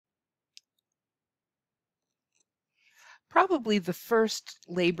probably the first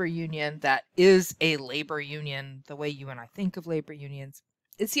labor union that is a labor union the way you and I think of labor unions.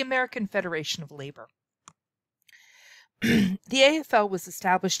 It's the American Federation of Labor. The AFL was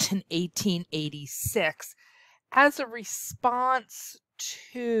established in 1886 as a response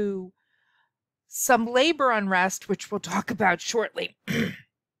to some labor unrest, which we'll talk about shortly,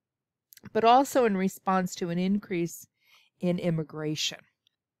 but also in response to an increase in immigration.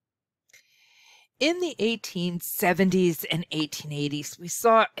 In the 1870s and 1880s, we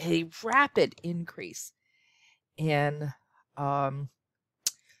saw a rapid increase in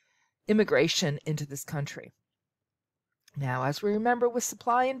immigration into this country. Now, as we remember with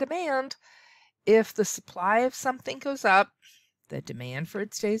supply and demand, if the supply of something goes up, the demand for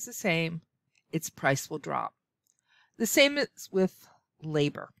it stays the same, its price will drop. The same is with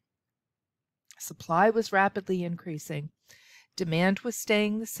labor. Supply was rapidly increasing, demand was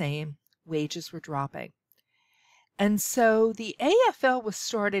staying the same, wages were dropping. And so the AFL was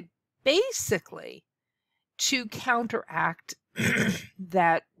started basically to counteract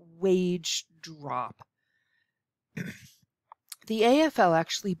that wage drop. The AFL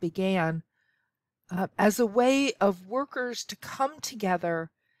actually began as a way of workers to come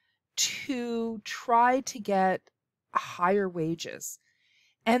together to try to get higher wages.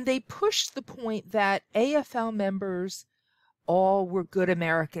 And they pushed the point that AFL members all were good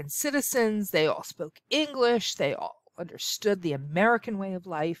American citizens. They all spoke English. They all understood the American way of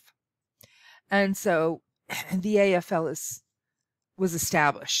life. And so the AFL was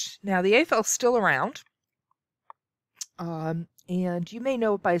established. Now, the AFL is still around. And you may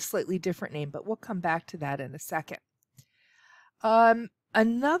know it by a slightly different name, but we'll come back to that in a second.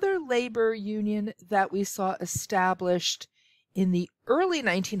 Another labor union that we saw established in the early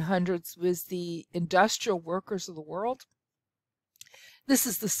 1900s was the Industrial Workers of the World. This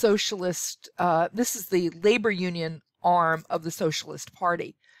is the this is the labor union arm of the Socialist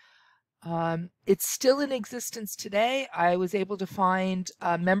Party. It's still in existence today. I was able to find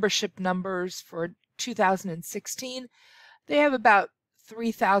membership numbers for 2016. They have about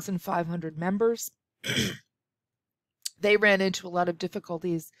 3,500 members. They ran into a lot of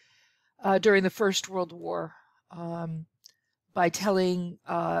difficulties during the First World War by telling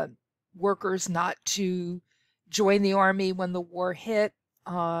workers not to join the army when the war hit.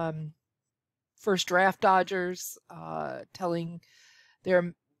 First draft dodgers telling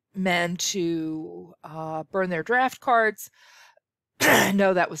their men to burn their draft cards.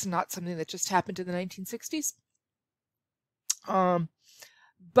 No, that was not something that just happened in the 1960s.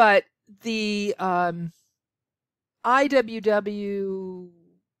 But the IWW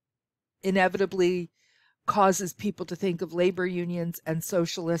inevitably causes people to think of labor unions and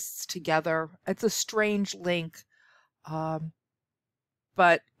socialists together. It's a strange link,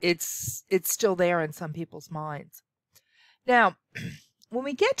 but it's still there in some people's minds. Now, when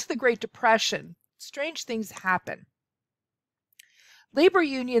we get to the Great Depression, strange things happen. Labor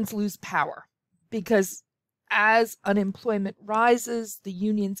unions lose power because as unemployment rises, the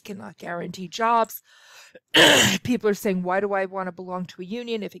unions cannot guarantee jobs. People are saying, why do I want to belong to a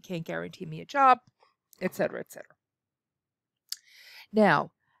union if it can't guarantee me a job, et cetera, et cetera.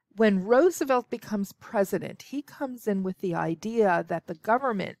 Now, when Roosevelt becomes president, he comes in with the idea that the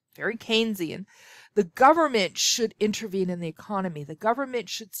government, very Keynesian, the government should intervene in the economy. The government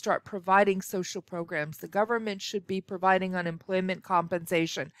should start providing social programs. The government should be providing unemployment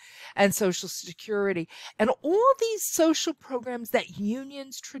compensation and Social Security and all these social programs that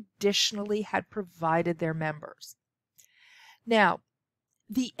unions traditionally had provided their members. Now,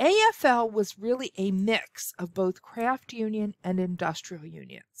 the AFL was really a mix of both craft union and industrial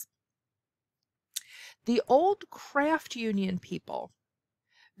unions. The old craft union people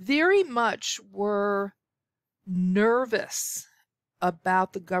very much were nervous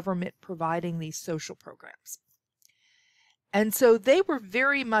about the government providing these social programs. And so they were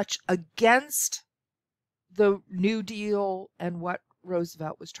very much against the New Deal and what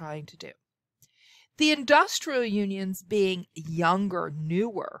Roosevelt was trying to do. The industrial unions, being younger,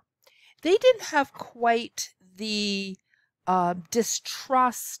 newer, they didn't have quite the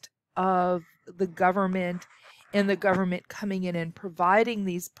distrust of the government and the government coming in and providing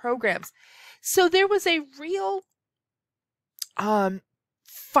these programs. So there was a real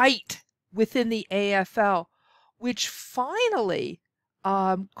fight within the AFL, which finally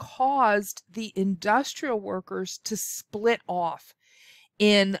caused the industrial workers to split off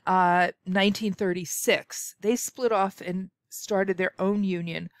in 1936. They split off and started their own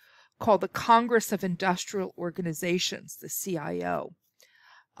union called the Congress of Industrial Organizations, the CIO.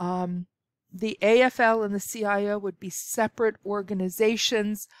 The AFL and the CIO would be separate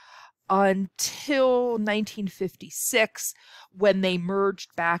organizations. until 1956, when they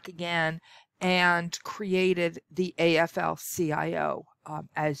merged back again and created the AFL-CIO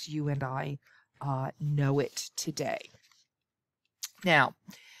as you and I know it today. Now,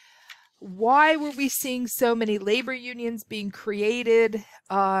 why were we seeing so many labor unions being created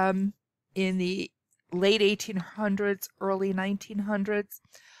in the late 1800s, early 1900s?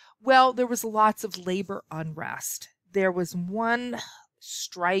 Well, there was lots of labor unrest. There was one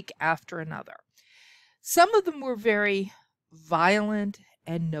strike after another. Some of them were very violent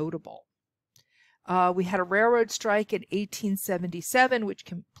and notable. We had a railroad strike in 1877, which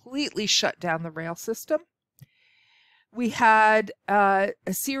completely shut down the rail system. We had a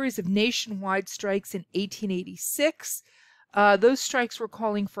series of nationwide strikes in 1886. Those strikes were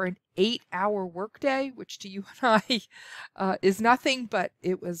calling for an 8-hour workday, which to you and I is nothing, but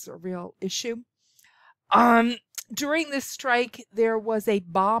it was a real issue. During this strike, there was a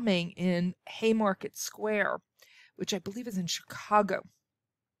bombing in Haymarket Square, which I believe is in Chicago.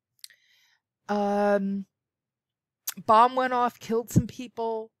 Bomb went off, killed some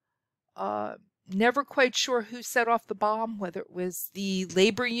people. Never quite sure who set off the bomb, whether it was the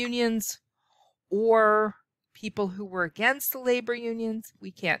labor unions or people who were against the labor unions.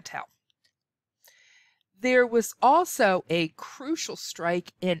 We can't tell. There was also a crucial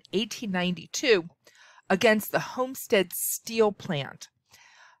strike in 1892 against the Homestead Steel Plant.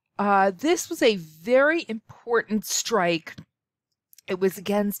 This was a very important strike. It was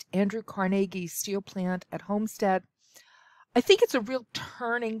against Andrew Carnegie's steel plant at Homestead. I think it's a real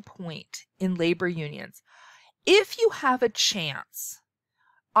turning point in labor unions. If you have a chance,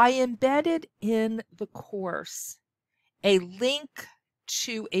 I embedded in the course a link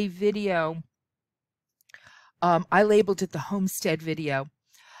to a video. I labeled it the Homestead video,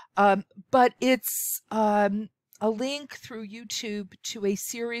 but it's a link through YouTube to a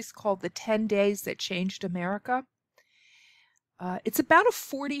series called The 10 Days That Changed America. It's about a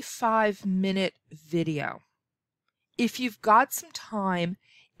 45-minute video. If you've got some time,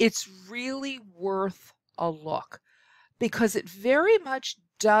 it's really worth a look because it very much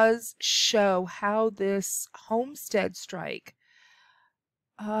does show how this Homestead strike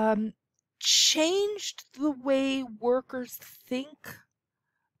changed the way workers think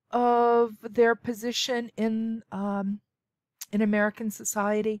of their position in American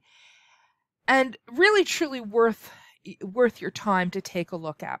society, and really truly worth your time to take a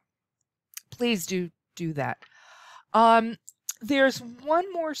look at. Please do that. There's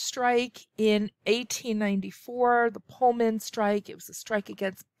one more strike in 1894, the Pullman strike. It was a strike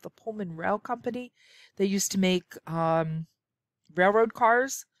against the Pullman Rail Company. They used to make railroad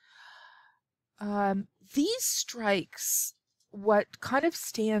cars. These strikes, what kind of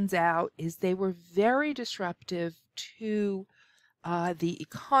stands out is they were very disruptive to the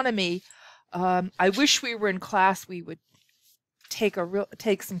economy. I wish we were in class. We would take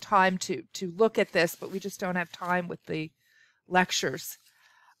some time to look at this, but we just don't have time with the lectures.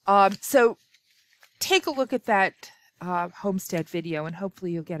 So take a look at that Homestead video, and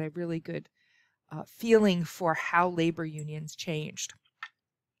hopefully you'll get a really good feeling for how labor unions changed.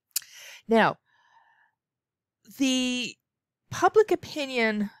 Now, the public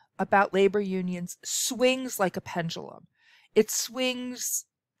opinion about labor unions swings like a pendulum. It swings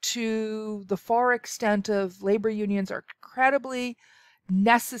to the far extent of labor unions are incredibly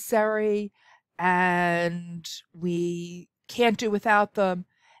necessary and we can't do without them.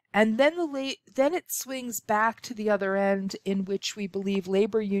 And then then it swings back to the other end, in which we believe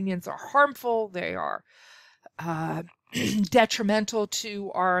labor unions are harmful. They are detrimental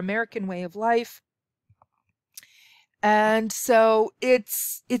to our American way of life. And so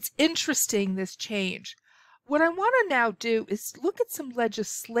it's interesting, this change. What I want to now do is look at some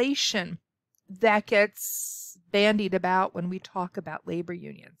legislation that gets bandied about when we talk about labor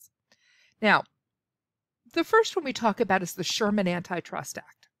unions. Now, the first one we talk about is the Sherman Antitrust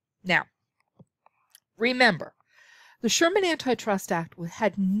Act. Now, remember, the Sherman Antitrust Act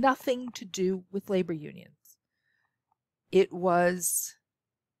had nothing to do with labor unions. It was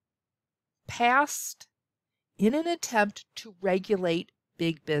passed in an attempt to regulate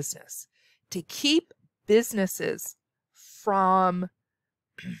big business, to keep businesses from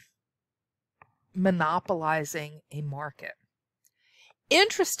monopolizing a market.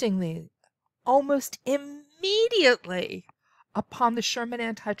 Interestingly, almost immediately upon the Sherman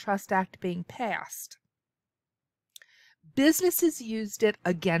Antitrust Act being passed, businesses used it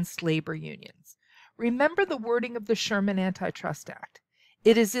against labor unions. Remember the wording of the Sherman Antitrust Act.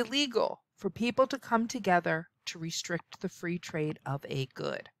 It is illegal for people to come together to restrict the free trade of a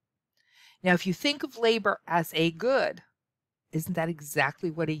good. Now, if you think of labor as a good, Isn't that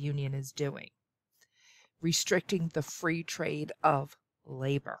exactly what a union is doing? Restricting the free trade of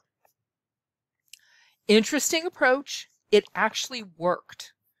labor. Interesting approach. It actually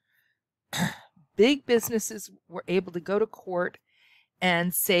worked. Big businesses were able to go to court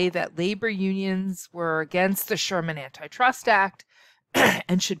and say that labor unions were against the Sherman Antitrust Act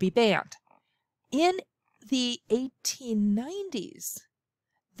and should be banned. In the 1890s,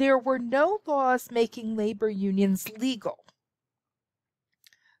 there were no laws making labor unions legal.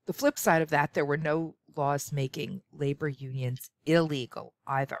 The flip side of that, there were no laws making labor unions illegal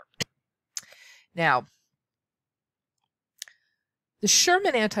either. Now, the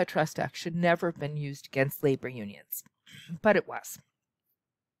Sherman Antitrust Act should never have been used against labor unions, but it was.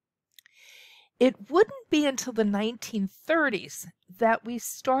 It wouldn't be until the 1930s that we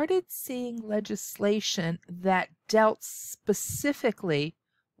started seeing legislation that dealt specifically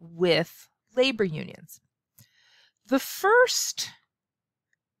with labor unions. The first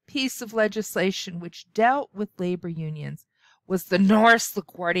piece of legislation which dealt with labor unions was the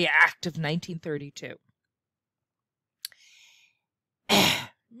Norris-LaGuardia Act of 1932.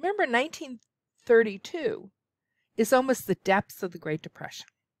 Remember, 1932 is almost the depths of the Great Depression.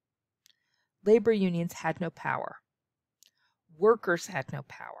 Labor unions had no power. Workers had no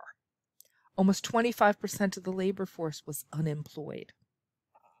power. Almost 25% of the labor force was unemployed.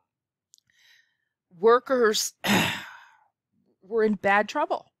 Workers were in bad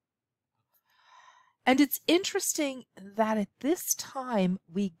trouble. And it's interesting that at this time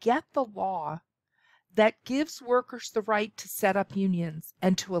we get the law that gives workers the right to set up unions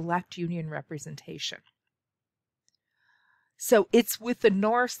and to elect union representation. So it's with the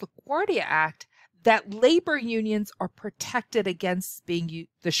Norris-LaGuardia Act that labor unions are protected against being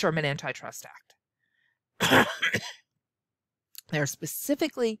the Sherman Antitrust Act. They're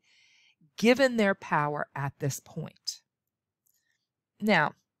specifically given their power at this point.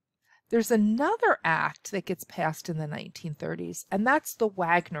 Now, there's another act that gets passed in the 1930s, and that's the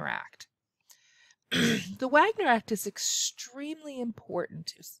Wagner Act. The Wagner Act is extremely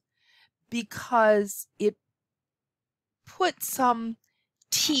important because it put some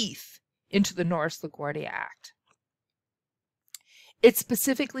teeth into the Norris-LaGuardia Act. It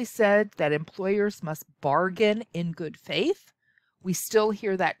specifically said that employers must bargain in good faith. We still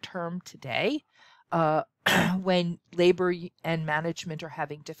hear that term today when labor and management are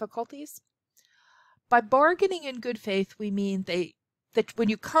having difficulties. By bargaining in good faith, we mean that when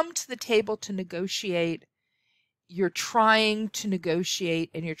you come to the table to negotiate, you're trying to negotiate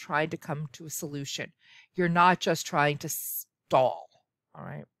and you're trying to come to a solution. You're not just trying to stall, all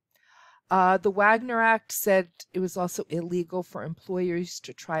right? The Wagner Act said it was also illegal for employers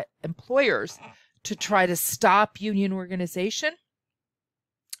to try to stop union organization.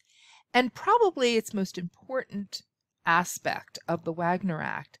 And probably its most important aspect of the Wagner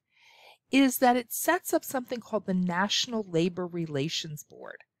Act is that it sets up something called the National Labor Relations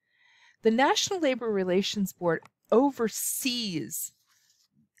Board. The National Labor Relations Board oversees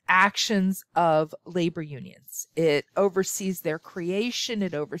actions of labor unions. It oversees their creation,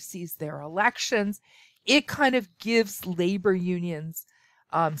 it oversees their elections. It kind of gives labor unions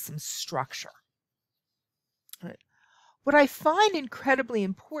some structure. What I find incredibly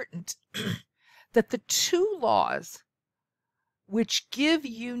important that the two laws which give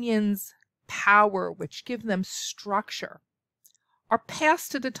unions power, which give them structure, are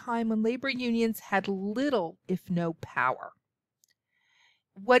passed at a time when labor unions had little, if no, power.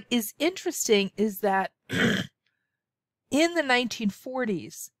 What is interesting is that in the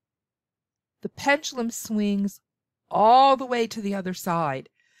 1940s, the pendulum swings all the way to the other side,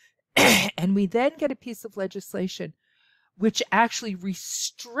 and we then get a piece of legislation which actually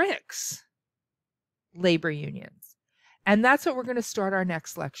restricts labor unions. And that's what we're going to start our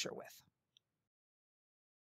next lecture with.